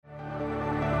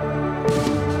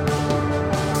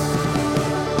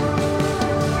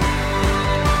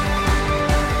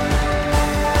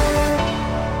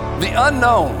The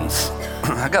unknowns.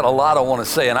 I got a lot I want to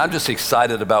say, and I'm just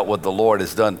excited about what the Lord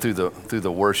has done through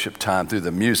the worship time, through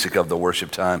the music of the worship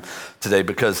time today,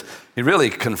 because He really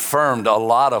confirmed a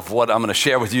lot of what I'm going to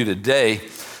share with you today.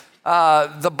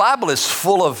 The Bible is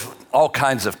full of all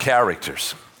kinds of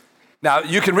characters. Now,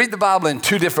 you can read the Bible in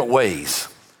two different ways.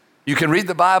 You can read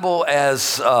the Bible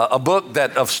as a book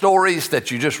of stories that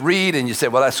you just read and you say,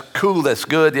 well, that's cool, that's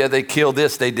good. Yeah, they killed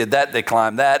this, they did that, they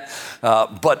climbed that.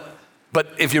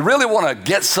 But if you really want to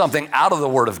get something out of the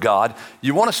Word of God,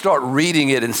 you want to start reading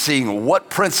it and seeing what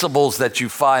principles that you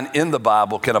find in the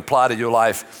Bible can apply to your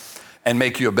life and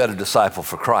make you a better disciple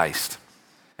for Christ.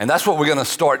 And that's what we're going to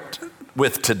start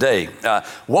with today.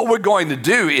 What we're going to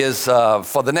do is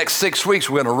for the next 6 weeks,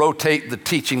 we're going to rotate the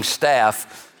teaching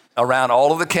staff around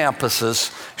all of the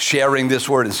campuses sharing this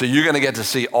word. And so you're going to get to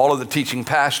see all of the teaching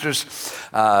pastors.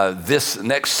 This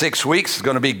next 6 weeks is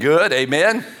going to be good.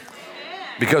 Amen?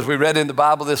 Because we read in the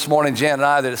Bible this morning, Jan and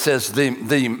I, that it says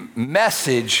the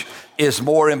message is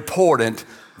more important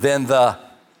than the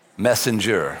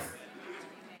messenger.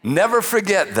 Never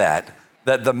forget that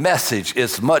the message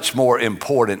is much more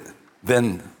important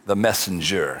than the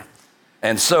messenger.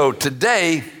 And so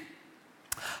today,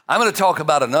 I'm going to talk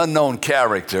about an unknown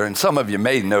character, and some of you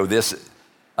may know this.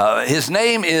 His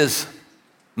name is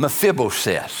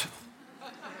Mephibosheth.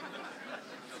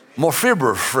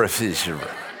 Mephibosheth.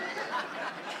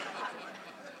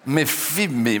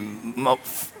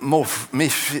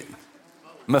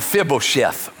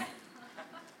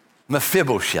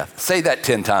 Mephibosheth. Say that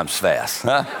 10 times fast,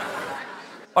 huh?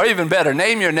 Or even better,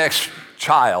 name your next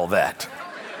child that.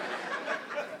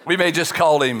 We may just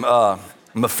call him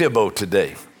Mephibo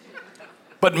today.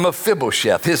 But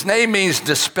Mephibosheth, his name means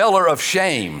dispeller of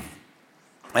shame.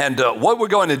 And what we're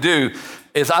going to do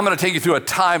is I'm going to take you through a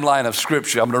timeline of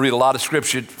Scripture. I'm going to read a lot of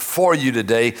Scripture for you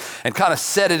today and kind of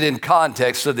set it in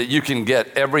context so that you can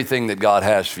get everything that God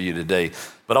has for you today.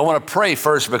 But I want to pray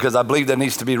first because I believe there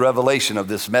needs to be revelation of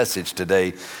this message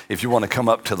today if you want to come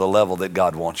up to the level that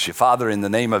God wants you. Father, in the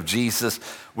name of Jesus,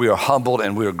 we are humbled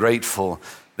and we are grateful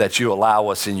that you allow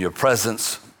us in your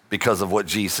presence because of what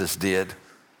Jesus did.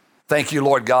 Thank you,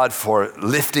 Lord God, for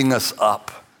lifting us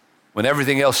up. When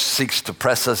everything else seeks to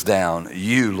press us down,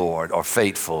 you, Lord, are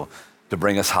faithful to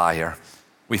bring us higher.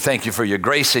 We thank you for your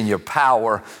grace and your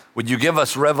power. Would you give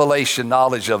us revelation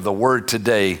knowledge of the word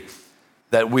today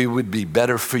that we would be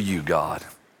better for you, God?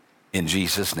 In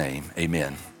Jesus' name,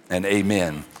 amen and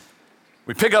amen.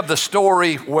 We pick up the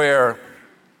story where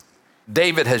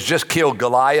David has just killed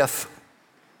Goliath.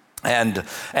 And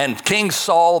King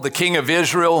Saul, the king of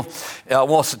Israel,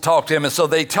 wants to talk to him, and so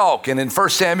they talk. And in 1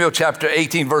 Samuel chapter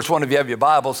 18, verse 1, if you have your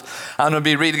Bibles, I'm going to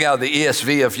be reading out of the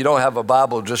ESV. If you don't have a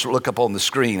Bible, just look up on the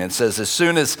screen. It says, as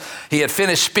soon as he had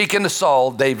finished speaking to Saul,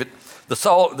 David, the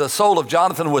soul of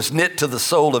Jonathan was knit to the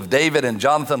soul of David, and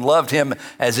Jonathan loved him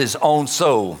as his own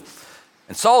soul.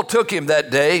 And Saul took him that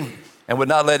day and would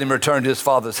not let him return to his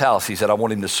father's house. He said, I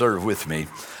want him to serve with me.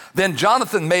 Then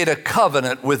Jonathan made a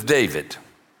covenant with David,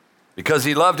 because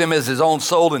he loved him as his own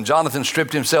soul, and Jonathan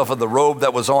stripped himself of the robe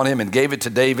that was on him and gave it to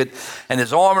David, and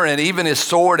his armor and even his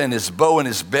sword and his bow and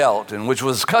his belt, and which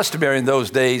was customary in those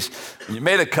days. When you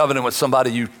made a covenant with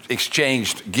somebody, you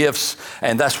exchanged gifts,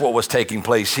 and that's what was taking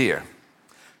place here.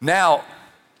 Now,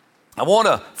 I want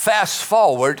to fast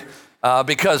forward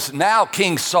because now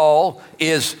King Saul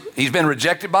he's been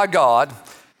rejected by God.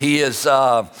 He's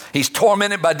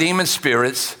tormented by demon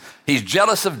spirits. He's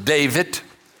jealous of David.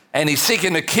 And he's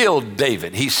seeking to kill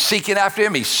David. He's seeking after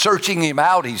him. He's searching him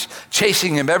out. He's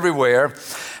chasing him everywhere.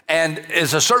 And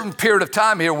there's a certain period of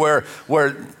time here where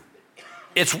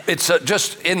it's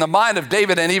just in the mind of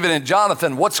David and even in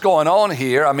Jonathan, what's going on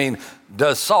here? I mean,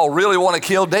 does Saul really want to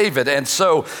kill David? And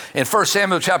so in 1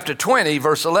 Samuel chapter 20,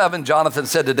 verse 11, Jonathan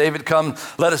said to David, come,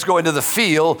 let us go into the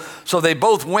field. So they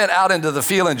both went out into the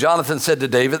field, and Jonathan said to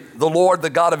David, the Lord, the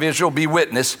God of Israel, be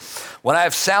witness. When I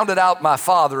have sounded out my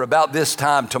father about this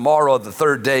time tomorrow of the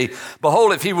third day,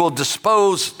 behold, if he will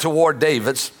dispose toward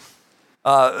David's,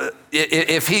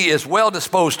 if he is well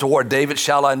disposed toward David,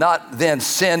 shall I not then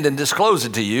send and disclose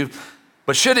it to you?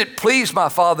 But should it please my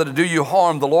father to do you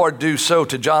harm, the Lord do so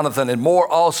to Jonathan, and more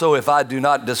also if I do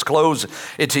not disclose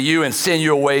it to you and send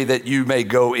you away that you may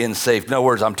go in safe. In other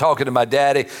words, I'm talking to my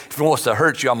daddy. If he wants to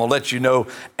hurt you, I'm going to let you know,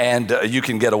 and you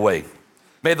can get away.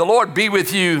 May the Lord be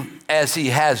with you as he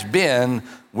has been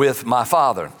with my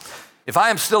father. If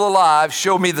I am still alive,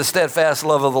 show me the steadfast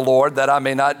love of the Lord, that I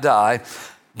may not die.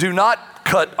 Do not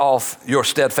cut off your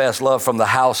steadfast love from the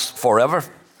house forever.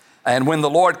 And when the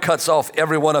Lord cuts off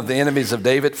every one of the enemies of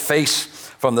David, face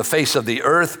from the face of the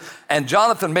earth. And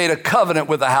Jonathan made a covenant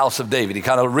with the house of David. He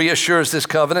kind of reassures this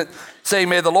covenant, saying,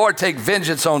 may the Lord take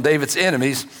vengeance on David's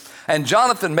enemies. And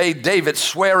Jonathan made David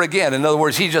swear again. In other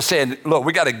words, he just said, look,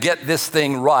 we got to get this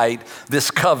thing right,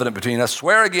 this covenant between us.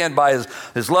 Swear again by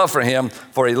his love for him,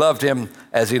 for he loved him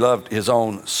as he loved his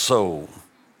own soul.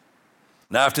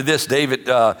 Now after this, David,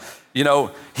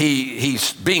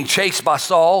 he's being chased by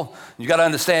Saul. You got to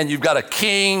understand, you've got a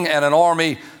king and an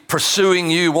army pursuing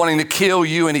you, wanting to kill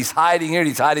you, and he's hiding here and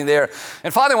he's hiding there.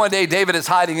 And finally one day, David is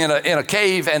hiding in a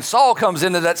cave, and Saul comes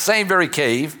into that same very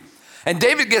cave. And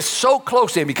David gets so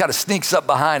close to him, he kind of sneaks up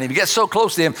behind him. He gets so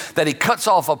close to him that he cuts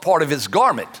off a part of his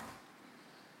garment.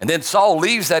 And then Saul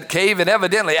leaves that cave, and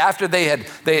evidently after they had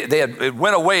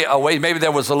went away, maybe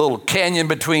there was a little canyon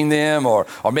between them, or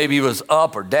maybe he was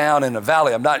up or down in a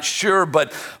valley, I'm not sure,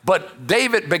 but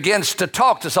David begins to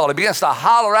talk to Saul. He begins to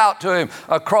holler out to him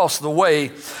across the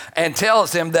way and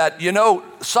tells him that,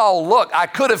 Saul, look, I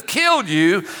could have killed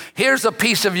you. Here's a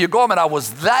piece of your garment. I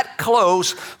was that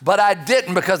close, but I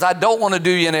didn't because I don't want to do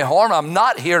you any harm. I'm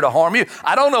not here to harm you.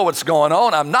 I don't know what's going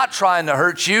on. I'm not trying to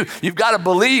hurt you. You've got to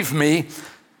believe me.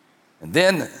 And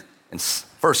then in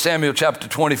 1 Samuel chapter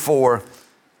 24,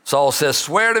 Saul says,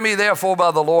 swear to me therefore by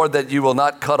the Lord that you will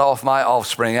not cut off my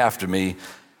offspring after me,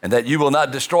 and that you will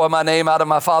not destroy my name out of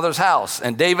my father's house.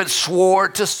 And David swore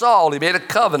to Saul, he made a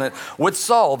covenant with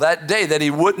Saul that day that he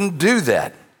wouldn't do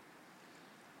that.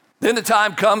 Then the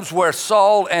time comes where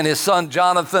Saul and his son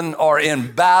Jonathan are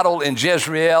in battle in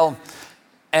Jezreel,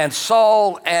 and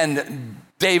Saul and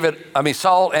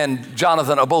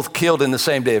Jonathan are both killed in the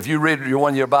same day. If you read your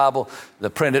one-year Bible, the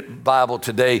printed Bible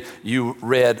today, you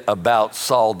read about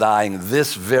Saul dying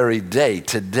this very day.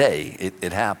 Today,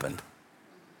 it happened.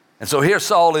 And so here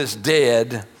Saul is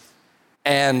dead,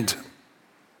 and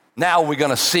now we're going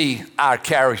to see our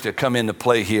character come into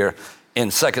play here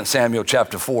in 2 Samuel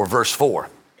chapter 4, verse 4.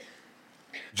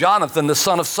 Jonathan, the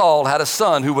son of Saul, had a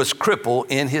son who was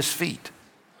crippled in his feet.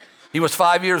 He was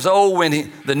 5 years old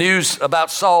when the news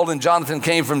about Saul and Jonathan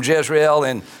came from Jezreel,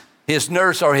 and his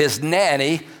nurse or his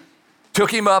nanny took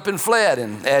him up and fled.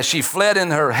 And as she fled in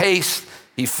her haste,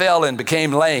 he fell and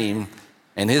became lame,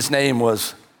 and his name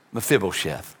was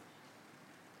Mephibosheth.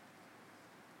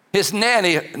 His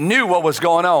nanny knew what was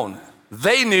going on.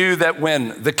 They knew that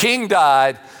when the king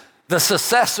died, the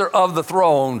successor of the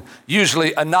throne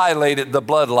usually annihilated the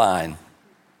bloodline,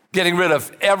 getting rid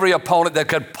of every opponent that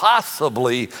could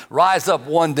possibly rise up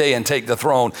one day and take the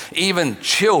throne, even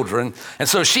children. And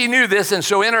so she knew this, and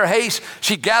so in her haste,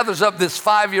 she gathers up this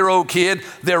 5-year-old kid.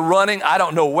 They're running. I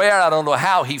don't know where, I don't know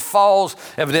how. He falls,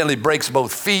 evidently breaks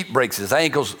both feet, breaks his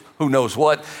ankles, who knows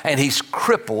what, and he's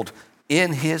crippled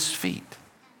in his feet.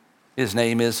 His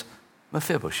name is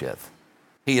Mephibosheth.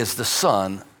 He is the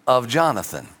son of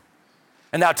Jonathan.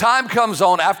 And now time comes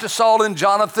on after Saul and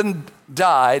Jonathan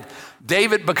died.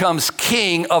 David becomes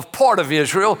king of part of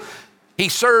Israel. He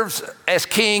serves as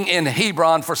king in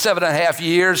Hebron for 7.5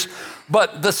 years.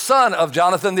 But the son of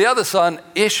Jonathan, the other son,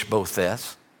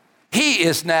 Ishbosheth, he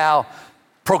is now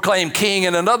proclaimed king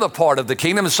in another part of the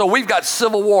kingdom. And so we've got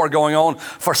civil war going on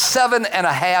for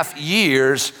 7.5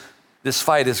 years. This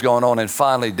fight is going on, and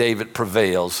finally David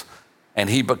prevails, and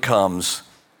he becomes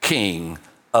king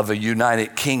of a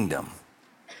united kingdom.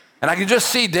 And I can just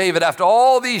see David after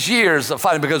all these years of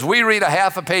fighting, because we read a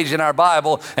half a page in our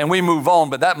Bible and we move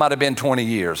on, but that might have been 20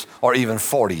 years or even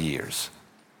 40 years.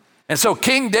 And so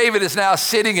King David is now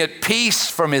sitting at peace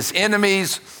from his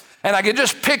enemies. And I can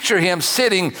just picture him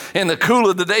sitting in the cool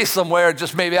of the day somewhere,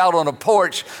 just maybe out on a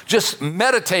porch, just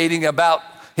meditating about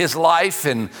his life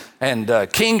and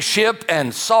kingship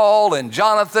and Saul and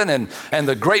Jonathan and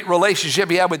the great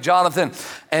relationship he had with Jonathan.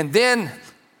 And then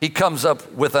he comes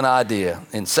up with an idea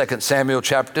in 2 Samuel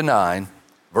chapter 9,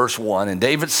 verse 1. And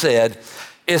David said,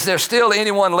 is there still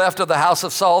anyone left of the house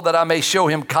of Saul that I may show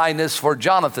him kindness for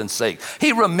Jonathan's sake?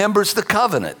 He remembers the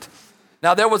covenant.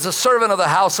 Now there was a servant of the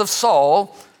house of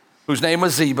Saul, whose name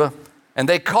was Ziba, and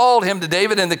they called him to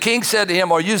David, and the king said to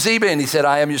him, are you Ziba? And he said,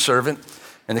 I am your servant.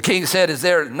 And the king said, is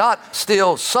there not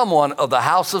still someone of the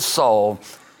house of Saul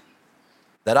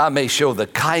that I may show the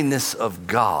kindness of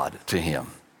God to him?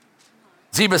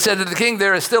 Ziba said to the king,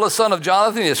 there is still a son of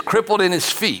Jonathan, he is crippled in his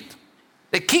feet.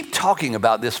 They keep talking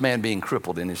about this man being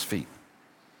crippled in his feet.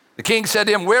 The king said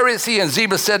to him, where is he? And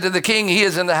Ziba said to the king, he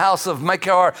is in the house of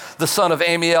Machir, the son of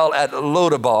Amiel at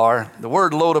Lodabar. The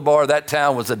word Lodabar, that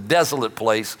town, was a desolate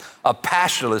place, a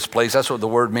pastureless place. That's what the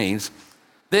word means.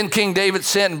 Then King David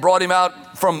sent and brought him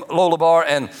out from Lodabar,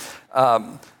 and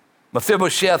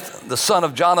Mephibosheth, the son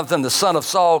of Jonathan, the son of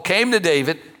Saul, came to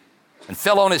David and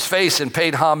fell on his face and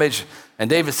paid homage. And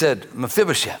David said,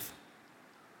 Mephibosheth.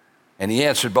 And he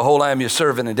answered, behold, I am your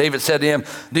servant. And David said to him,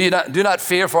 do not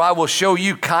fear, for I will show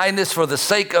you kindness for the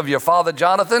sake of your father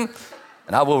Jonathan,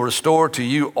 and I will restore to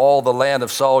you all the land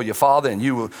of Saul your father, and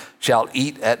you shall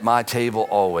eat at my table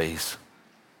always.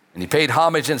 And he paid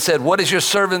homage and said, what is your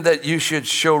servant that you should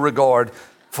show regard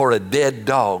for a dead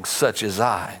dog such as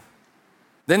I?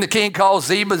 Then the king called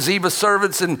Ziba's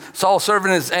servants and Saul's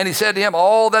servants, and he said to him,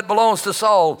 all that belongs to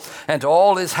Saul and to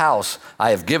all his house I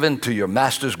have given to your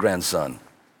master's grandson.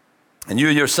 And you,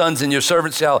 your sons and your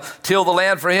servants shall till the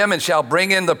land for him and shall bring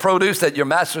in the produce that your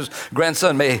master's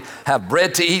grandson may have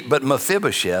bread to eat. But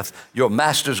Mephibosheth, your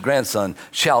master's grandson,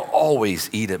 shall always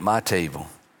eat at my table.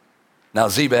 Now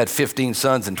Ziba had 15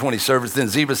 sons and 20 servants. Then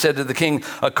Ziba said to the king,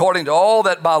 according to all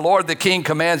that my lord the king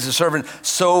commands his servant,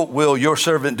 so will your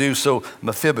servant do. So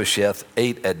Mephibosheth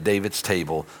ate at David's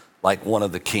table like one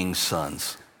of the king's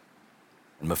sons.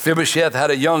 And Mephibosheth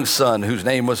had a young son whose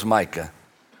name was Micah,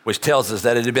 which tells us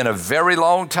that it had been a very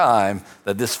long time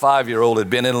that this 5-year-old had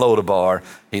been in Lodabar.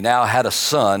 He now had a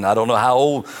son. I don't know how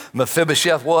old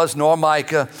Mephibosheth was, nor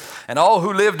Micah. And all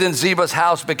who lived in Ziba's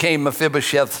house became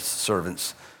Mephibosheth's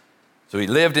servants. So he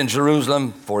lived in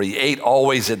Jerusalem, for he ate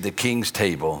always at the king's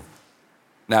table.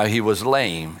 Now he was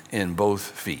lame in both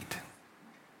feet.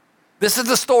 This is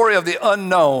the story of the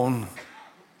unknown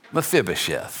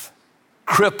Mephibosheth,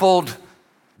 crippled,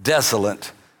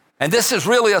 desolate. And this is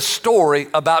really a story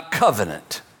about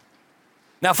covenant.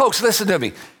 Now, folks, listen to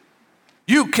me.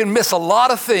 You can miss a lot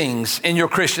of things in your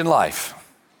Christian life.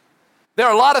 There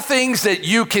are a lot of things that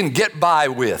you can get by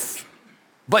with,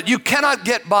 but you cannot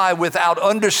get by without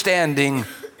understanding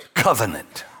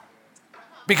covenant.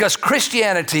 Because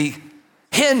Christianity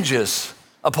hinges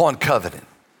upon covenant.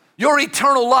 Your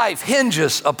eternal life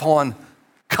hinges upon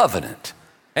covenant.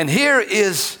 And here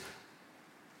is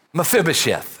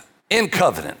Mephibosheth in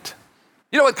covenant.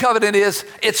 You know what covenant is?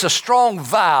 It's a strong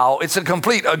vow. It's a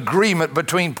complete agreement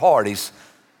between parties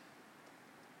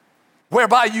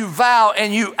whereby you vow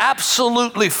and you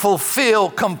absolutely fulfill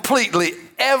completely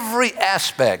every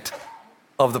aspect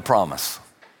of the promise.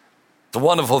 It's a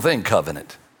wonderful thing,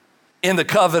 covenant. In the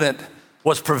covenant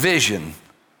was provision.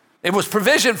 It was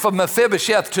provision for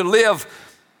Mephibosheth to live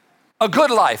a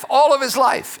good life, all of his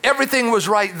life. Everything was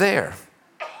right there.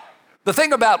 The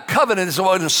thing about covenant is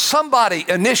when somebody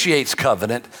initiates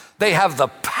covenant, they have the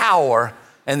power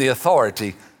and the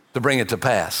authority to bring it to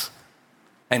pass.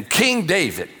 And King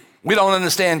David, we don't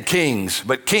understand kings,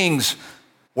 but kings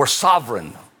were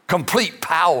sovereign, complete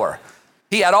power.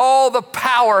 He had all the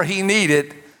power he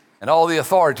needed and all the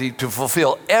authority to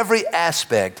fulfill every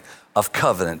aspect of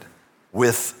covenant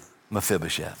with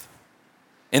Mephibosheth.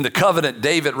 In the covenant,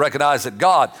 David recognized that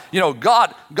God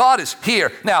is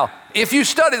here. Now, if you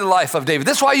study the life of David,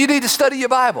 that's why you need to study your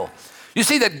Bible. You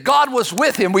see that God was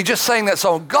with him. We just sang that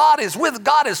song. God is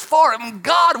for him.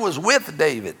 God was with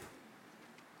David.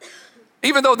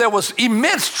 Even though there was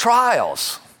immense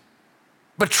trials,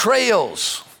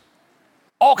 betrayals,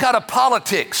 all kind of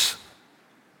politics,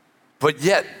 but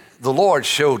yet the Lord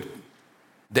showed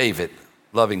David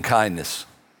loving kindness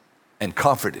and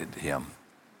comforted him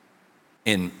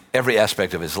in every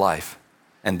aspect of his life.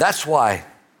 And that's why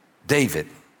David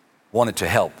wanted to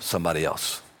help somebody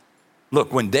else.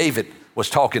 Look, when David was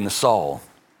talking to Saul,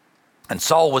 and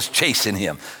Saul was chasing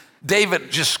him, David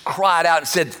just cried out and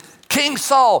said, King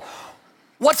Saul,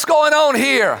 what's going on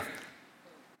here?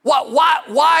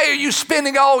 Why are you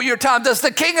spending all your time? Does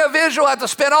the king of Israel have to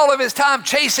spend all of his time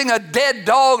chasing a dead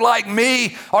dog like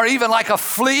me, or even like a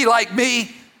flea like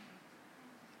me?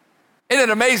 Isn't it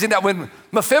amazing that when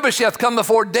Mephibosheth come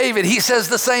before David, he says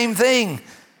the same thing.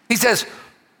 He says,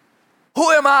 who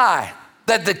am I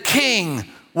that the king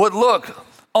would look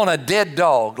on a dead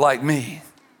dog like me?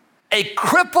 A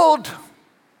crippled,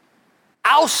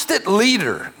 ousted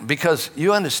leader, because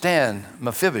you understand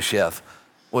Mephibosheth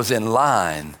was in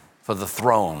line for the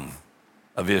throne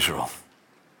of Israel.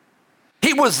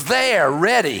 He was there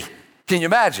ready. Can you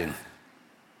imagine?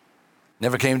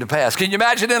 Never came to pass. Can you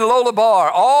imagine in Lodabar,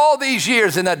 all these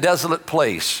years in that desolate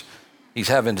place, he's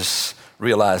having to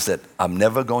realize that I'm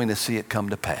never going to see it come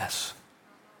to pass.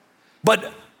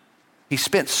 But he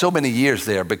spent so many years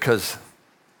there because,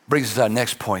 brings us to our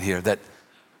next point here, that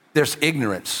there's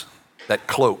ignorance that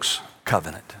cloaks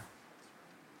covenant.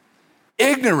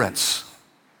 Ignorance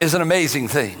is an amazing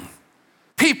thing.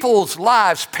 People's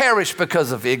lives perish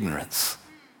because of ignorance.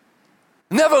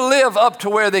 Never live up to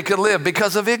where they could live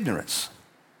because of ignorance.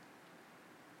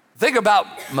 Think about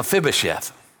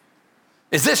Mephibosheth.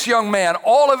 Is this young man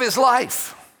all of his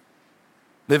life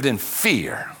lived in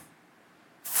fear?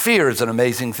 Fear is an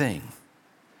amazing thing.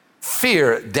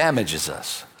 Fear damages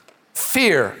us.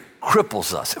 Fear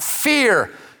cripples us.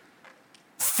 Fear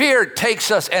Fear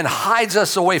takes us and hides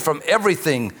us away from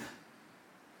everything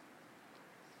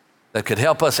that could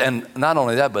help us. And not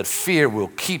only that, but fear will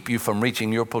keep you from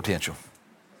reaching your potential.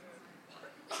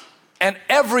 And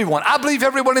everyone, I believe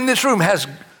everyone in this room has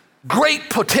great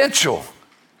potential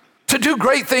to do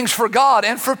great things for God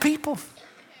and for people,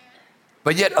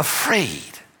 but yet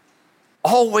afraid,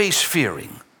 always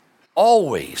fearing,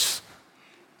 always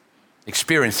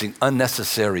experiencing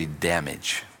unnecessary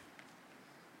damage.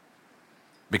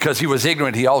 Because he was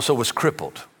ignorant, he also was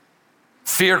crippled.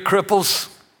 Fear cripples,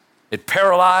 it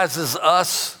paralyzes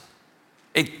us,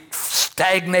 it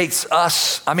stagnates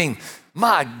us. I mean,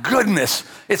 my goodness,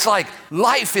 it's like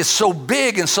life is so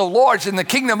big and so large and the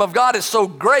kingdom of God is so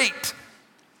great.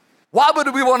 Why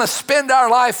would we want to spend our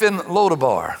life in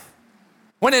Lodabar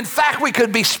when in fact we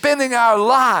could be spending our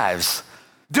lives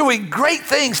doing great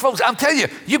things? Folks, I'm telling you,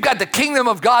 you've got the kingdom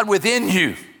of God within you.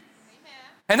 Amen.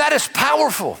 And that is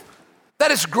powerful. That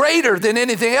is greater than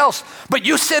anything else. But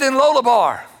you sit in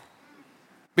Lodabar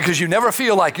because you never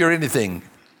feel like you're anything.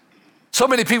 So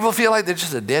many people feel like they're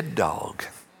just a dead dog.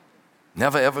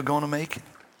 Never ever going to make it.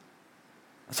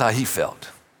 That's how he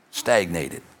felt,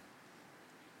 stagnated.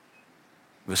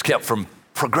 He was kept from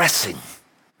progressing.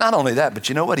 Not only that, but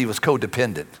you know what? He was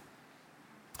codependent.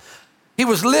 He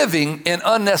was living in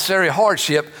unnecessary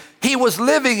hardship. He was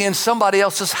living in somebody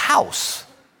else's house.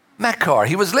 Makar,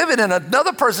 he was living in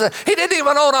another person. He didn't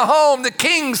even own a home, the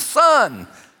king's son.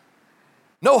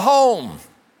 No home,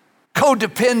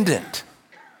 codependent.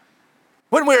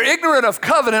 When we're ignorant of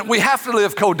covenant, we have to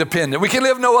live codependent. We can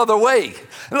live no other way.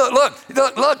 Look,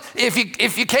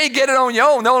 if you can't get it on your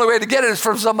own, the only way to get it is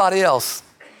from somebody else.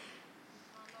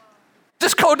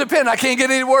 Just codependent. I can't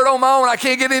get any word on my own. I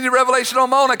can't get any revelation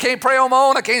on my own. I can't pray on my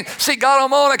own. I can't seek God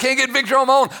on my own. I can't get victory on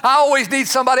my own. I always need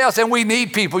somebody else, and we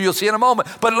need people. You'll see in a moment.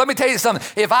 But let me tell you something.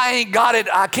 If I ain't got it,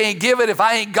 I can't give it. If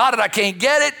I ain't got it, I can't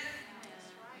get it.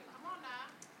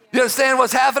 You understand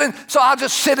what's happening? So I'll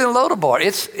just sit in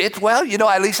Lodabar. Well, you know,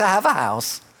 at least I have a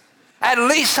house. At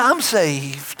least I'm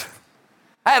saved.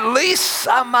 At least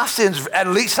my sins, at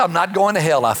least I'm not going to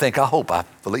hell, I think. I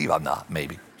believe I'm not,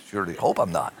 maybe. Surely, hope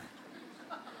I'm not.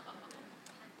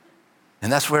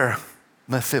 And that's where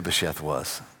Mephibosheth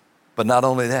was. But not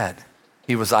only that,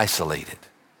 he was isolated.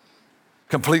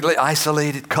 Completely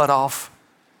isolated, cut off.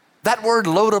 That word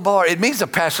Lodabar, it means a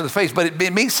patch on the face, but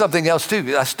it means something else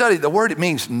too. I studied the word, it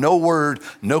means no word,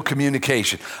 no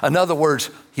communication. In other words,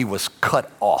 he was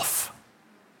cut off.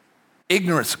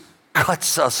 Ignorance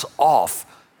cuts us off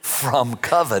from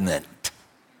covenant.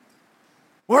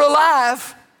 We're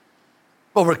alive,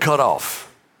 but we're cut off.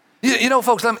 You know,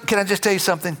 folks, can I just tell you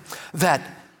something? That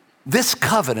this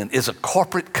covenant is a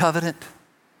corporate covenant.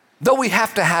 Though we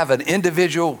have to have an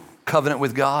individual covenant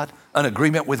with God, an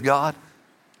agreement with God,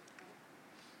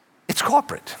 it's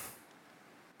corporate.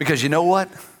 Because you know what?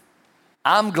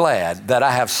 I'm glad that I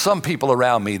have some people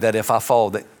around me that if I fall,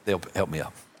 they'll help me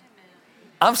up.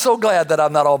 I'm so glad that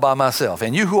I'm not all by myself.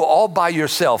 And you who are all by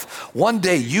yourself, one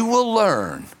day you will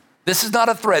learn. This is not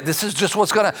a threat. This is just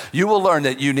you will learn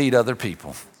that you need other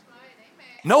people.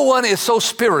 No one is so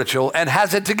spiritual and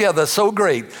has it together so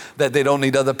great that they don't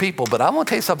need other people. But I want to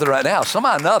tell you something right now.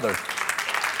 Somehow or another,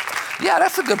 yeah,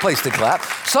 that's a good place to clap.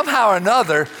 Somehow or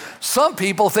another, some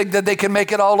people think that they can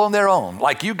make it all on their own.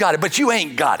 Like you got it, but you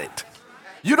ain't got it.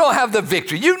 You don't have the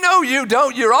victory. You know you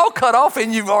don't. You're all cut off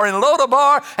and you are in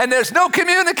Lodabar and there's no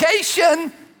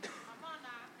communication.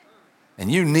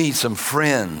 And you need some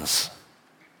friends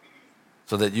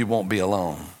so that you won't be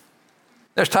alone.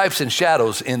 There's types and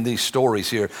shadows in these stories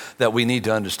here that we need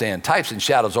to understand. Types and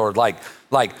shadows are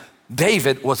like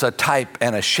David was a type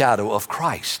and a shadow of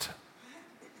Christ.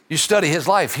 You study his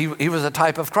life, he was a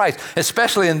type of Christ,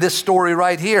 especially in this story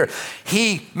right here.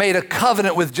 He made a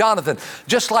covenant with Jonathan,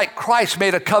 just like Christ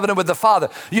made a covenant with the Father.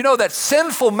 You know that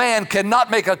sinful man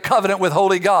cannot make a covenant with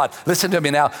holy God. Listen to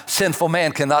me now, sinful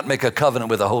man cannot make a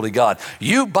covenant with a holy God.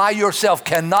 You by yourself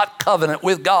cannot covenant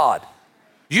with God.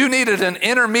 You needed an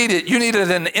intermediate, you needed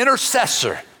an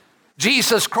intercessor.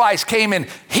 Jesus Christ came in,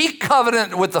 he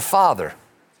covenanted with the Father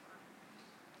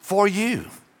for you.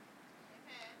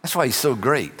 That's why he's so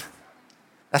great.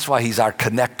 That's why he's our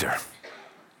connector,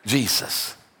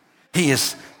 Jesus. He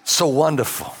is so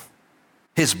wonderful.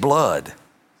 His blood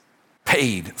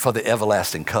paid for the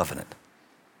everlasting covenant.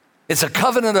 It's a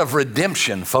covenant of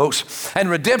redemption, folks. And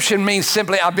redemption means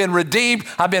simply I've been redeemed.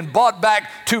 I've been bought back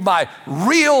to my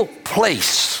real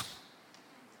place.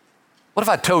 What if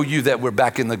I told you that we're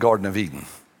back in the Garden of Eden?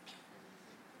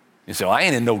 You say, well, I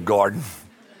ain't in no garden.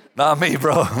 Not me,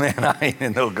 bro. Man, I ain't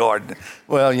in no garden.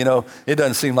 Well, it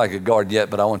doesn't seem like a garden yet,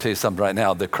 but I want to tell you something right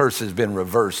now. The curse has been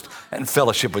reversed and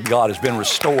fellowship with God has been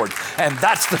restored. And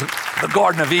that's the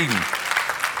Garden of Eden.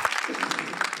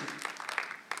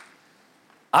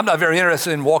 I'm not very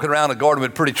interested in walking around a garden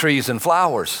with pretty trees and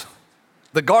flowers.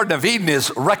 The Garden of Eden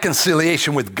is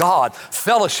reconciliation with God,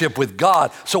 fellowship with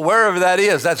God. So wherever that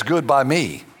is, that's good by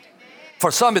me.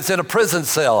 For some, it's in a prison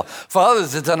cell. For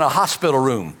others, it's in a hospital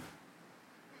room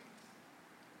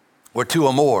where two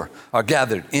or more are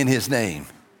gathered in his name.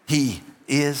 He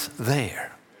is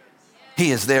there.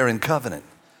 He is there in covenant.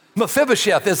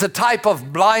 Mephibosheth is a type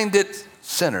of blinded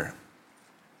sinner.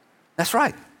 That's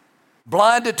right.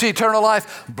 Blinded to eternal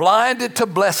life, blinded to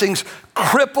blessings,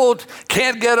 crippled,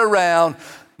 can't get around,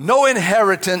 no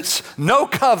inheritance, no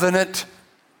covenant,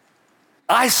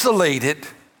 isolated,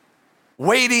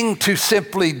 waiting to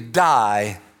simply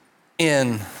die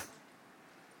in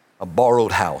a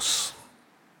borrowed house.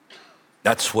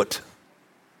 That's what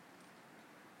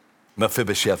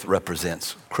Mephibosheth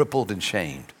represents, crippled and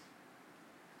shamed.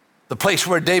 The place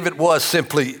where David was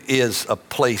simply is a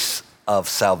place of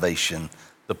salvation,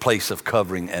 the place of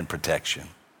covering and protection.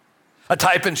 A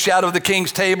type and shadow of the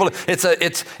king's table, it's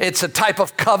a type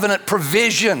of covenant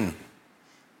provision.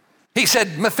 He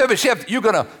said, Mephibosheth, you're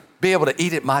going to be able to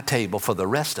eat at my table for the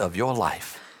rest of your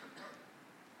life.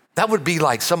 That would be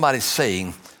like somebody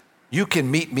saying, you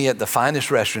can meet me at the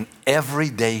finest restaurant every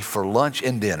day for lunch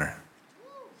and dinner.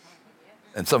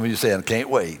 And some of you saying, can't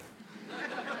wait.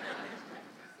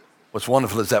 What's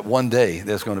wonderful is that one day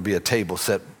there's going to be a table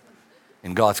set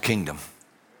in God's kingdom.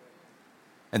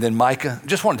 And then Micah,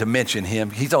 just wanted to mention him.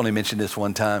 He's only mentioned this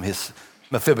one time. His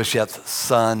Mephibosheth's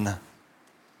son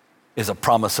is a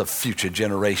promise of future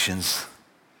generations.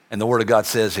 And the Word of God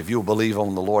says, if you will believe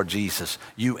on the Lord Jesus,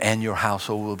 you and your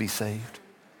household will be saved.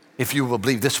 If you will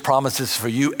believe, this promise is for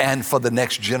you and for the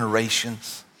next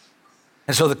generations.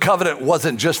 And so the covenant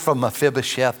wasn't just for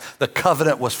Mephibosheth. The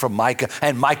covenant was for Micah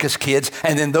and Micah's kids,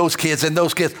 and then those kids and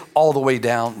those kids, all the way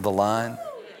down the line.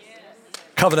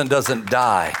 Covenant doesn't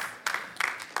die.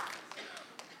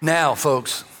 Now,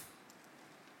 folks,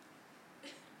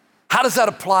 how does that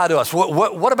apply to us?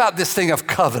 What about this thing of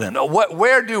covenant?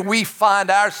 Where do we find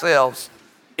ourselves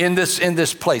in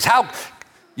this place?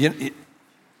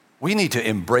 We need to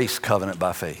embrace covenant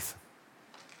by faith.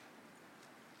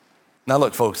 Now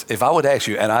look, folks, if I would ask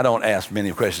you, and I don't ask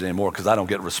many questions anymore because I don't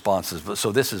get responses, but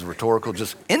so this is rhetorical,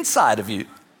 just inside of you.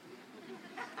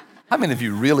 How many of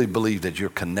you really believe that you're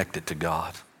connected to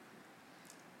God?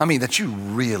 I mean, that you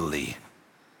really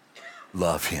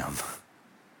love him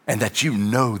and that you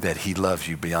know that he loves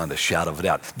you beyond a shadow of a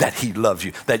doubt, that he loves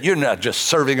you, that you're not just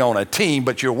serving on a team,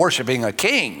 but you're worshiping a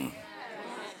king.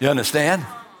 You understand?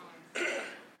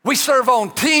 We serve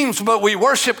on teams, but we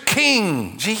worship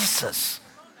King Jesus.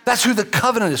 That's who the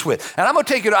covenant is with. And I'm going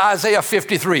to take you to Isaiah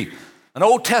 53, an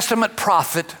Old Testament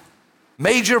prophet,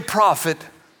 major prophet,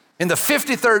 in the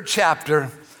 53rd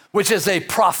chapter, which is a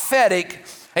prophetic,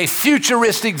 a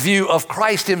futuristic view of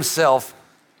Christ himself,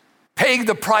 paying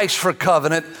the price for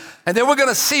covenant. And then we're going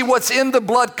to see what's in the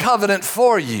blood covenant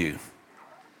for you.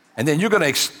 And then you're going to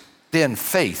extend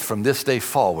faith from this day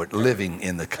forward, living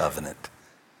in the covenant.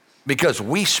 Because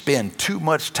we spend too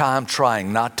much time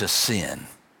trying not to sin.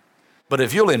 But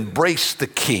if you'll embrace the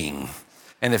King,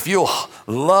 and if you'll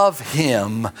love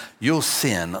him, you'll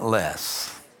sin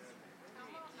less.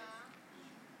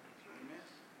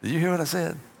 Did you hear what I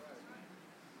said?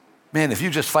 Man, if you're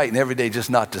just fighting every day just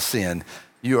not to sin,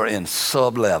 you are in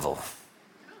sub-level.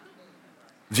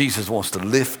 Jesus wants to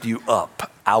lift you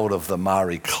up out of the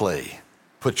miry clay.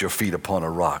 Put your feet upon a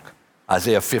rock.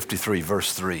 Isaiah 53,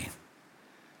 verse 3.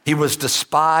 He was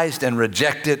despised and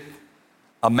rejected,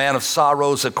 a man of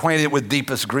sorrows, acquainted with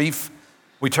deepest grief.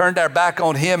 We turned our back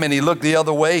on him and he looked the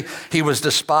other way. He was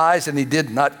despised and he did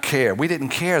not care. We didn't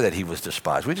care that he was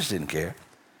despised. We just didn't care.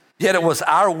 Yet it was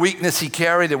our weakness he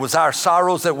carried. It was our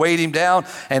sorrows that weighed him down.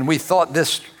 And we thought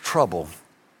this trouble,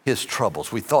 his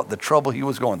troubles, we thought the trouble he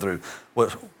was going through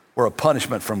were a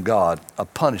punishment from God, a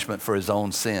punishment for his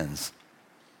own sins.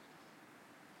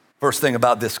 First thing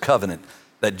about this covenant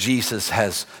that Jesus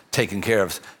has taken care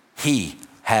of, he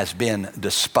has been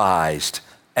despised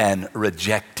and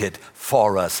rejected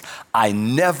for us. I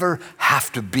never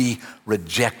have to be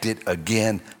rejected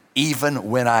again,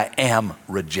 even when I am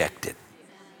rejected.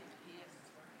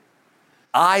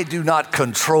 I do not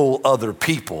control other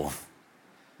people,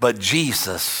 but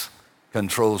Jesus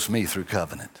controls me through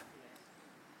covenant.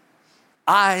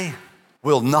 I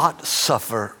will not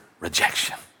suffer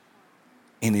rejection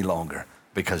any longer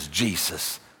because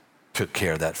Jesus took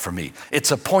care of that for me.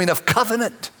 It's a point of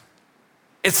covenant.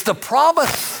 It's the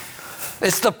promise.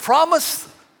 It's the promise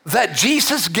that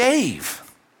Jesus gave.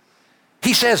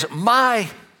 He says, my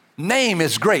name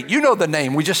is great. You know the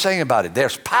name. We just sang about it.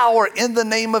 There's power in the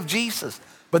name of Jesus.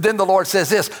 But then the Lord says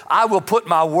this, I will put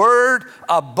my word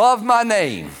above my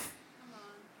name.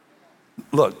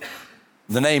 Look,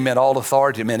 the name meant all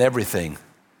authority, it meant everything.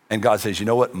 And God says, you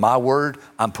know what? My word,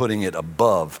 I'm putting it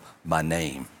above my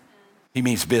name. He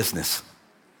means business.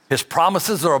 His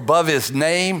promises are above his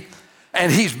name, and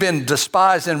he's been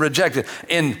despised and rejected.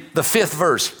 In the 5th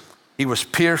verse, he was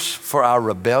pierced for our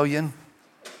rebellion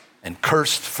and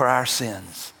cursed for our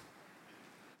sins.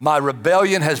 My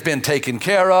rebellion has been taken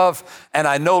care of, and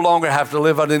I no longer have to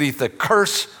live underneath the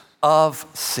curse of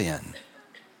sin.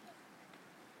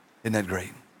 Isn't that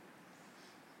great?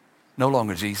 No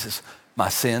longer, Jesus, my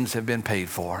sins have been paid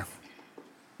for.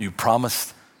 You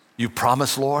promised,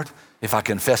 Lord, if I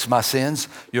confess my sins,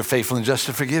 you're faithful and just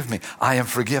to forgive me. I am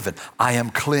forgiven. I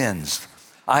am cleansed.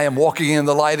 I am walking in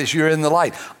the light as you're in the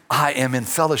light. I am in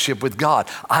fellowship with God.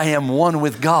 I am one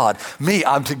with God. Me,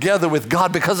 I'm together with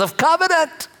God because of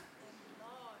covenant.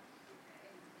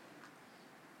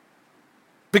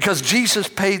 Because Jesus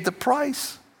paid the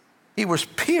price. He was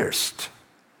pierced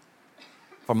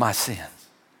for my sins.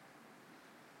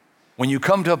 When you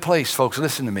come to a place, folks,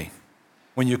 listen to me.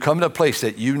 When you come to a place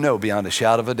that you know beyond a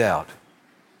shadow of a doubt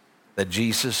that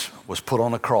Jesus was put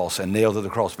on a cross and nailed to the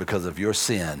cross because of your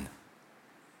sin,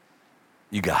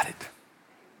 you got it.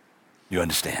 You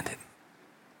understand it.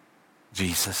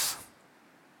 Jesus,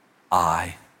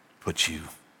 I put you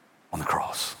on the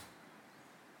cross.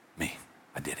 Me,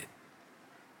 I did it.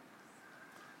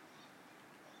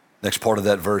 Next part of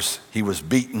that verse, he was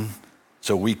beaten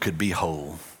so we could be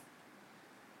whole.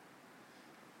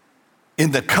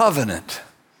 In the covenant,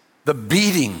 the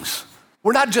beatings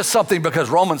were not just something because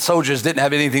Roman soldiers didn't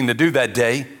have anything to do that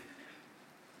day.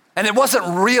 And it wasn't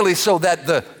really so that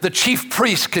the chief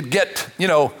priests could get,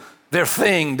 their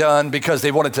thing done because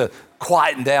they wanted to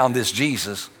quieten down this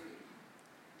Jesus.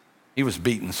 He was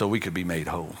beaten so we could be made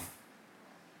whole.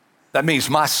 That means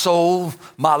my soul,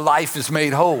 my life is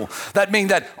made whole. That means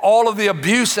that all of the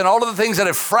abuse and all of the things that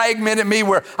have fragmented me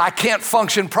where I can't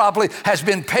function properly has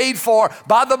been paid for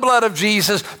by the blood of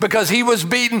Jesus because he was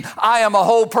beaten. I am a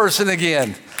whole person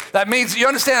again. That means, you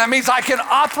understand, that means I can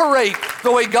operate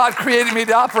the way God created me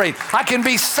to operate. I can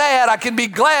be sad, I can be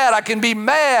glad, I can be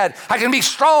mad, I can be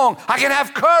strong, I can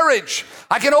have courage,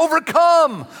 I can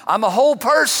overcome. I'm a whole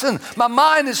person. My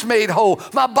mind is made whole.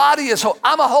 My body is whole.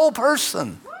 I'm a whole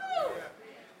person.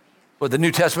 What the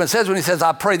New Testament says when he says,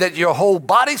 I pray that your whole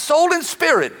body, soul, and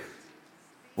spirit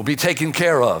will be taken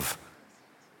care of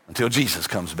until Jesus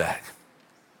comes back.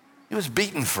 He was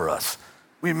beaten for us.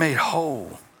 We made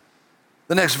whole.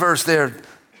 The next verse there,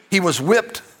 he was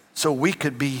whipped so we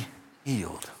could be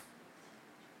healed.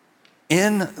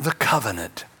 In the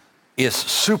covenant is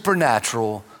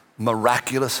supernatural,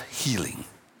 miraculous healing.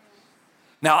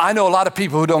 Now, I know a lot of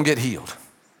people who don't get healed.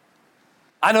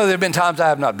 I know there have been times I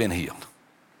have not been healed.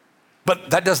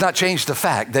 But that does not change the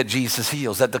fact that Jesus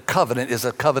heals, that the covenant is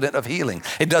a covenant of healing.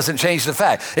 It doesn't change the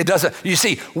fact. It doesn't, you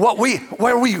see,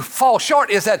 where we fall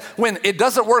short is that when it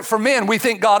doesn't work for men, we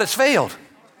think God has failed.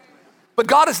 But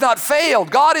God has not failed.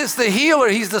 God is the healer.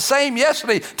 He's the same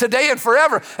yesterday, today, and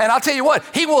forever. And I'll tell you what,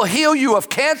 he will heal you of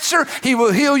cancer. He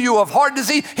will heal you of heart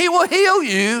disease. He will heal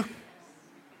you.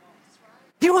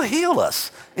 He will heal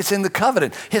us. It's in the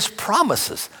covenant, his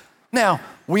promises. Now,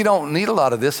 we don't need a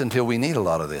lot of this until we need a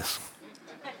lot of this.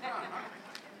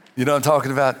 You know what I'm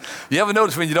talking about? You ever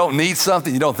notice when you don't need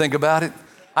something, you don't think about it?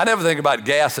 I never think about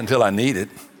gas until I need it.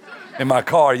 In my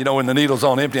car, when the needle's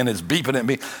on empty and it's beeping at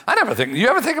me. I never think, you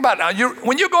ever think about it?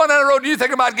 When you're going down the road, do you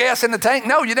think about gas in the tank?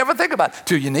 No, you never think about it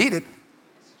till you need it.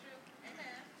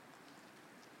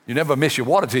 You never miss your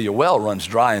water till your well runs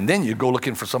dry, and then you go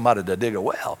looking for somebody to dig a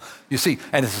well. You see,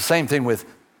 and it's the same thing with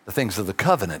the things of the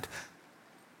covenant.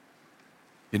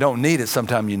 You don't need it,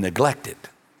 sometimes you neglect it.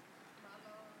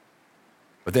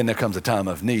 But then there comes a time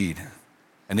of need,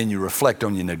 and then you reflect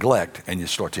on your neglect, and you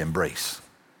start to embrace.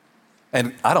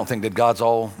 And I don't think that God's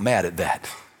all mad at that,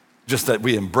 just that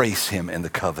we embrace him in the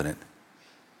covenant.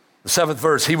 The 7th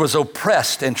verse, he was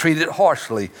oppressed and treated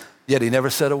harshly, yet he never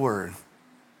said a word.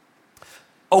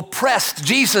 Oppressed,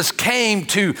 Jesus came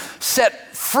to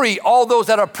set free all those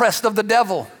that are oppressed of the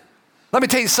devil. Let me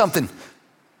tell you something.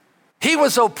 He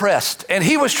was oppressed and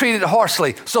he was treated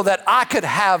harshly so that I could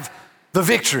have the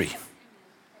victory.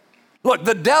 Look,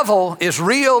 the devil is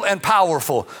real and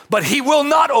powerful, but he will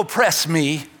not oppress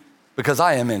me because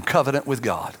I am in covenant with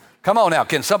God. Come on now,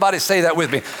 can somebody say that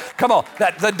with me? Come on,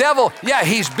 that the devil, yeah,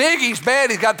 he's big, he's bad,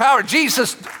 he's got power.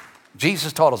 Jesus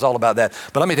taught us all about that.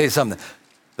 But let me tell you something.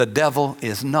 The devil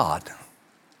is not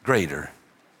greater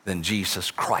than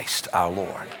Jesus Christ our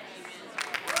Lord.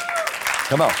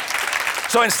 Come on.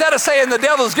 So instead of saying the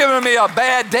devil's giving me a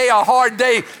bad day, a hard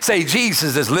day, say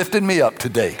Jesus is lifting me up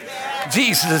today.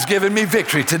 Jesus is giving me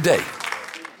victory today.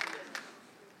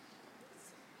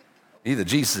 Either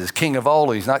Jesus is king of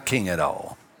all or he's not king at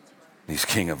all. He's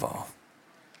king of all.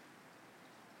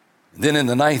 And then in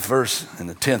the 9th verse, in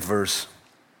the 10th verse,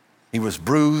 he was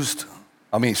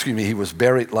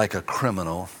buried like a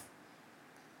criminal.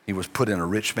 He was put in a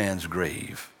rich man's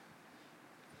grave.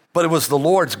 But it was the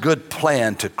Lord's good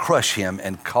plan to crush him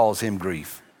and cause him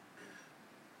grief.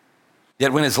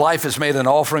 Yet when his life is made an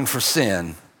offering for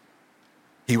sin,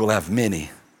 he will have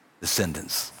many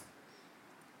descendants.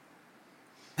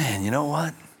 Man, you know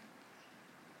what?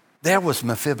 There was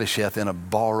Mephibosheth in a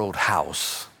borrowed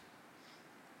house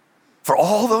for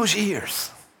all those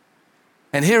years.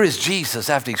 And here is Jesus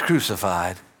after he's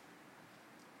crucified.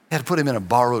 They had to put him in a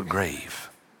borrowed grave.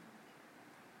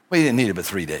 Well, he didn't need it but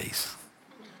 3 days.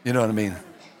 You know what I mean?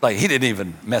 Like he didn't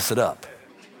even mess it up.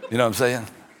 You know what I'm saying?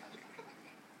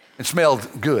 It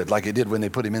smelled good like it did when they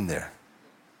put him in there.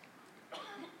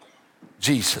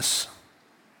 Jesus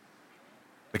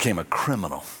became a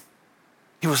criminal.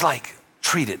 He was like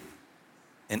treated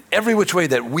in every which way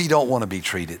that we don't want to be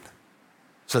treated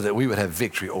so that we would have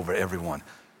victory over everyone.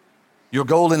 Your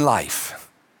goal in life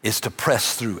is to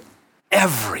press through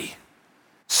every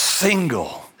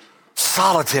single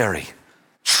solitary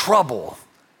trouble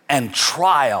and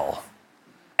trial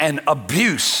and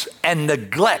abuse and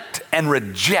neglect and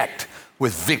reject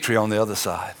with victory on the other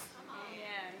side.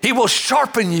 He will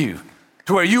sharpen you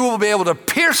to where you will be able to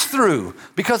pierce through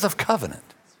because of covenant.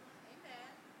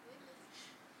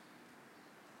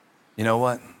 You know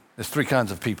what? There's 3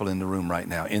 kinds of people in the room right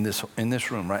now, in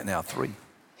this room right now, 3.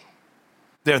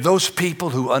 There are those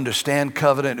people who understand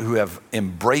covenant, who have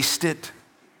embraced it,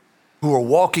 who are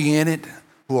walking in it,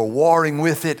 who are warring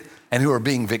with it, and who are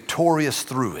being victorious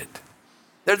through it.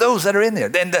 There are those that are in there.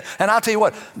 And I'll tell you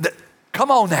what,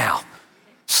 come on now.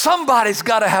 Somebody's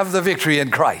got to have the victory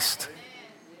in Christ.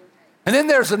 And then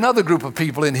there's another group of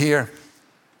people in here.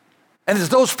 And it's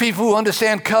those people who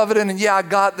understand covenant and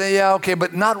okay,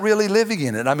 but not really living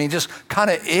in it. I mean, just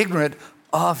kind of ignorant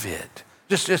of it.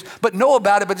 But know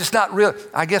about it, but just not real.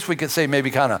 I guess we could say maybe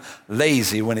kind of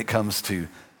lazy when it comes to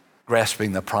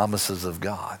grasping the promises of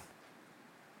God.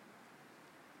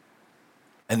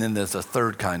 And then there's a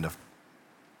third kind of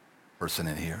person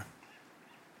in here.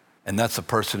 And that's a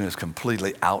person who's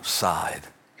completely outside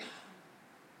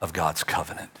of God's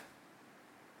covenant.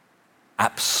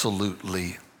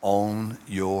 Absolutely on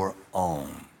your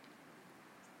own.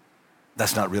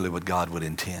 That's not really what God would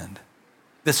intend.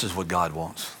 This is what God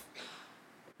wants.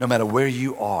 No matter where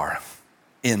you are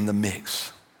in the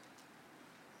mix.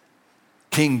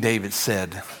 King David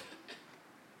said,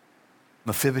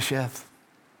 Mephibosheth,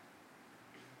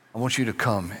 I want you to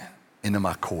come into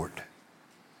my court.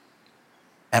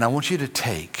 And I want you to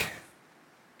take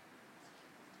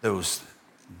those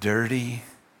dirty,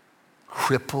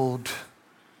 crippled,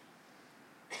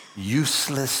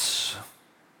 useless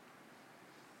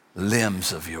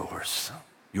limbs of yours,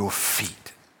 your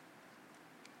feet,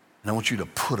 and I want you to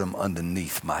put them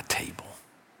underneath my table.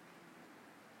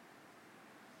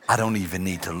 I don't even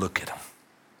need to look at them.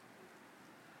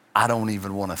 I don't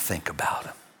even want to think about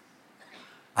them.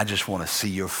 I just want to see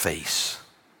your face,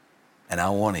 and I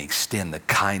want to extend the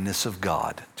kindness of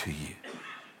God to you.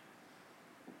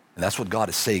 And that's what God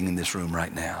is saying in this room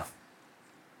right now.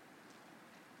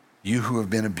 You who have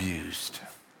been abused,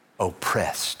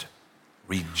 oppressed,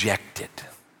 rejected,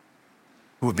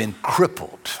 who have been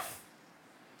crippled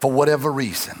for whatever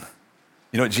reason.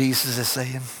 You know what Jesus is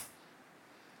saying?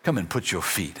 Come and put your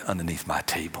feet underneath my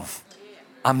table.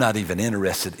 I'm not even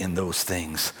interested in those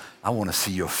things. I want to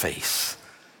see your face.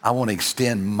 I want to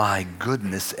extend my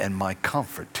goodness and my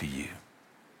comfort to you.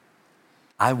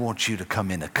 I want you to come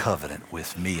into covenant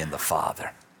with me and the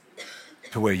Father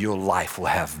to where your life will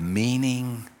have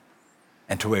meaning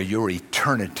and to where your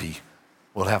eternity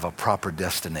will have a proper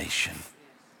destination.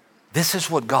 This is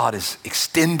what God is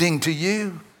extending to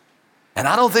you. And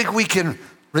I don't think we can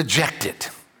reject it.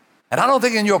 And I don't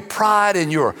think in your pride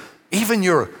and even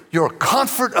your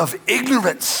comfort of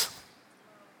ignorance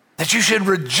that you should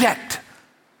reject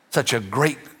such a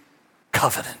great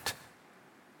covenant.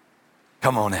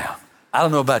 Come on now. I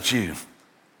don't know about you,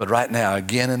 but right now,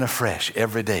 again and afresh,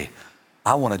 every day,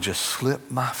 I want to just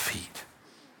slip my feet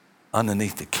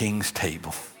underneath the King's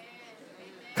table.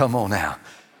 Come on now.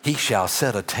 He shall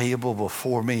set a table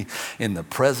before me in the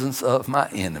presence of my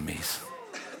enemies.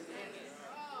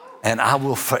 And I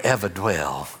will forever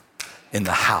dwell in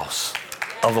the house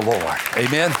of the Lord.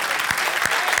 Amen.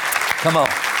 Come on.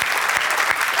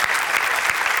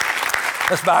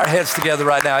 Let's bow our heads together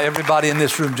right now. Everybody in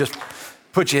this room, just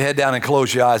put your head down and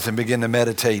close your eyes and begin to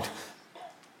meditate.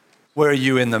 Where are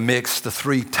you in the mix, the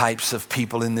three types of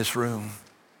people in this room?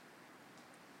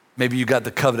 Maybe you got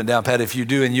the covenant down pat. If you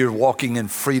do and you're walking in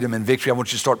freedom and victory, I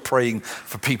want you to start praying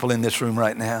for people in this room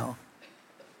right now.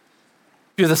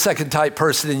 If you're the second type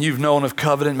person and you've known of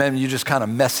covenant, maybe you're just kind of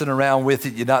messing around with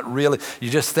it. You're not really, you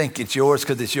just think it's yours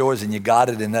because it's yours and you got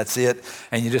it and that's it.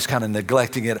 And you're just kind of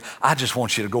neglecting it. I just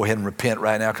want you to go ahead and repent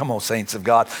right now. Come on, saints of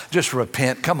God. Just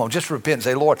repent. Come on, just repent and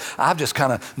say, Lord, I've just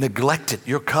kind of neglected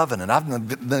your covenant. I've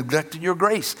neglected your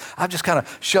grace. I've just kind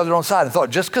of shoved it on the side and thought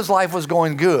just because life was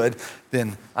going good,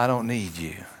 then I don't need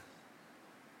you.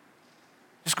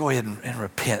 Just go ahead and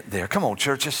repent there. Come on,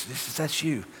 church. That's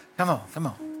you. Come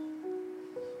on.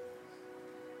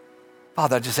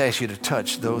 Father, I just ask you to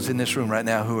touch those in this room right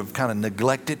now who have kind of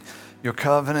neglected your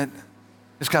covenant,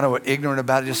 just kind of ignorant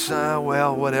about it, just,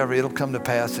 well, whatever, it'll come to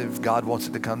pass if God wants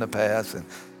it to come to pass, and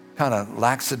kind of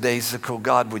lackadaisical.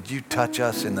 God, would you touch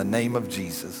us in the name of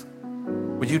Jesus?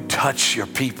 Would you touch your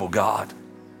people, God,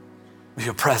 with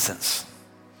your presence?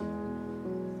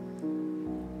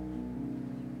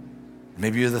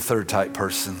 Maybe you're the third type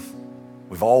person.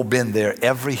 We've all been there.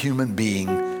 Every human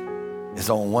being is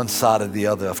on one side or the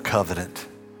other of covenant.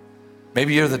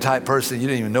 Maybe you're the type person, you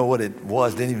didn't even know what it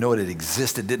was, didn't even know it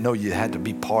existed, didn't know you had to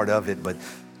be part of it, but you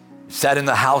sat in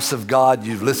the house of God,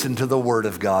 you've listened to the word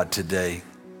of God today.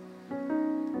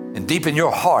 And deep in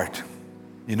your heart,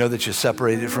 you know that you're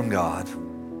separated from God.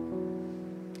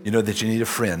 You know that you need a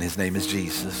friend. His name is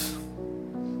Jesus.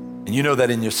 And you know that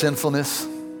in your sinfulness,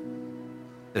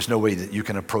 there's no way that you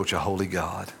can approach a holy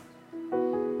God.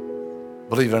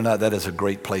 Believe it or not, that is a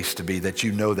great place to be, that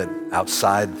you know that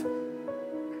outside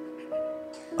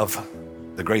of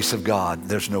the grace of God,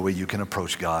 there's no way you can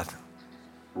approach God.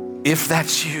 If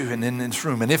that's you and in this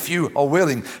room, and if you are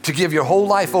willing to give your whole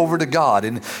life over to God,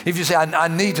 and if you say, I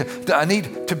need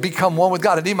to become one with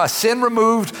God, I need my sin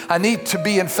removed, I need to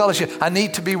be in fellowship, I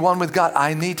need to be one with God,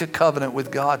 I need to covenant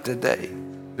with God today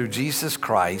through Jesus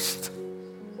Christ.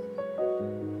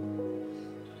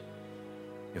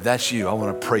 If that's you, I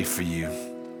want to pray for you.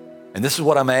 And this is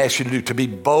what I'm going to ask you to do, to be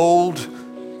bold. I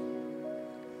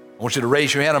want you to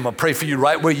raise your hand. I'm going to pray for you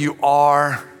right where you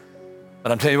are.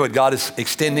 But I'm telling you what, God is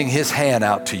extending his hand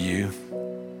out to you.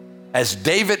 As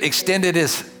David extended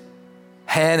his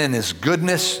hand and his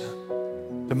goodness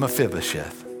to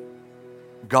Mephibosheth,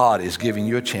 God is giving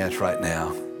you a chance right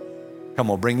now.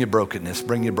 Come on, bring your brokenness,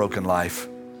 bring your broken life,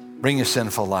 bring your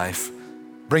sinful life,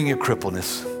 bring your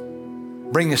crippledness,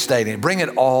 bring your stating, bring it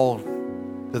all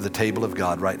to the table of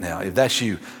God right now. If that's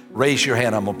you, raise your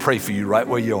hand. I'm going to pray for you right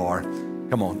where you are.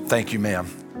 Come on. Thank you,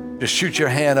 ma'am. Just shoot your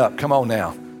hand up. Come on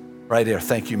now. Right there.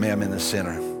 Thank you, ma'am, in the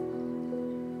center.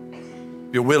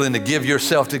 If you're willing to give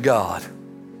yourself to God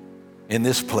in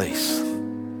this place,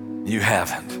 you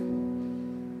haven't.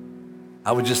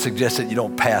 I would just suggest that you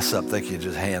don't pass up thinking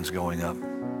just hands going up.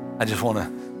 I just want to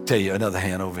tell you another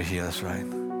hand over here. That's right.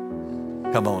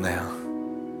 Come on now.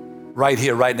 Right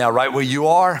here, right now, right where you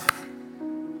are,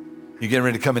 you're getting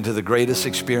ready to come into the greatest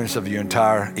experience of your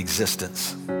entire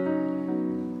existence.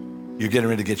 You're getting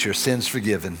ready to get your sins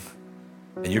forgiven,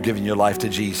 and you're giving your life to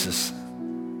Jesus.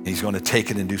 He's going to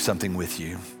take it and do something with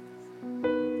you.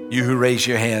 You who raise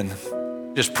your hand,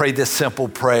 just pray this simple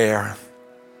prayer.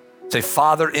 Say,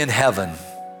 Father in heaven.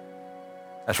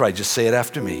 That's right, just say it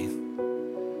after me.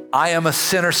 I am a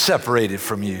sinner separated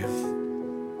from you.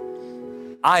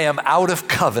 I am out of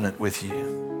covenant with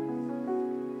you.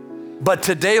 But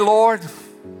today, Lord,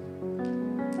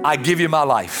 I give you my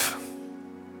life.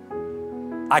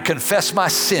 I confess my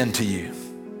sin to you.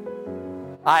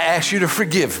 I ask you to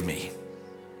forgive me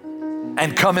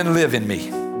and come and live in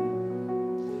me.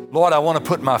 Lord, I want to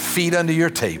put my feet under your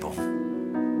table,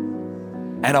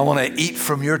 and I want to eat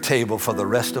from your table for the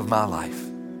rest of my life.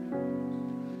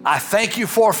 I thank you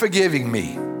for forgiving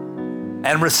me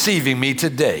and receiving me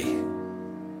today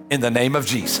in the name of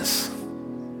Jesus.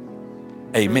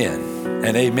 Amen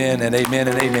and amen and amen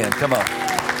and amen. Come on.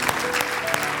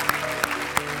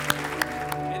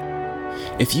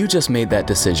 If you just made that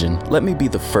decision, let me be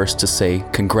the first to say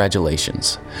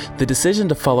congratulations. The decision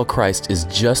to follow Christ is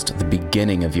just the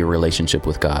beginning of your relationship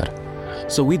with God.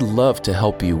 So we'd love to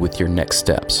help you with your next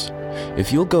steps.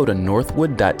 If you'll go to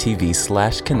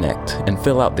northwood.tv/connect and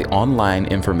fill out the online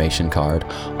information card,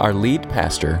 our lead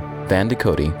pastor, Van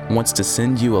Ducote, wants to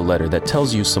send you a letter that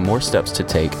tells you some more steps to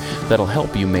take that'll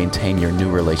help you maintain your new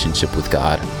relationship with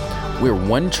God. We're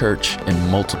one church in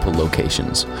multiple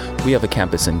locations. We have a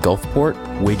campus in Gulfport,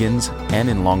 Wiggins, and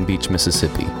in Long Beach,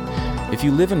 Mississippi. If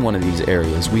you live in one of these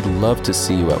areas, we'd love to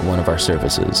see you at one of our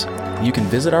services. You can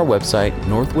visit our website,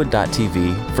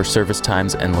 northwood.tv, for service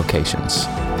times and locations.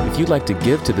 If you'd like to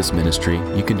give to this ministry,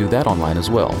 you can do that online as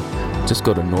well. Just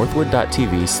go to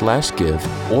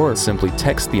northwood.tv/give or simply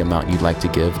text the amount you'd like to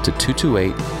give to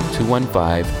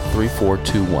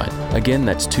 228-215-3421. Again,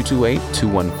 that's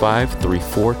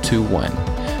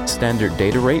 228-215-3421. Standard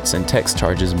data rates and text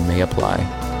charges may apply.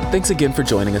 Thanks again for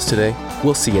joining us today.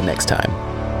 We'll see you next time.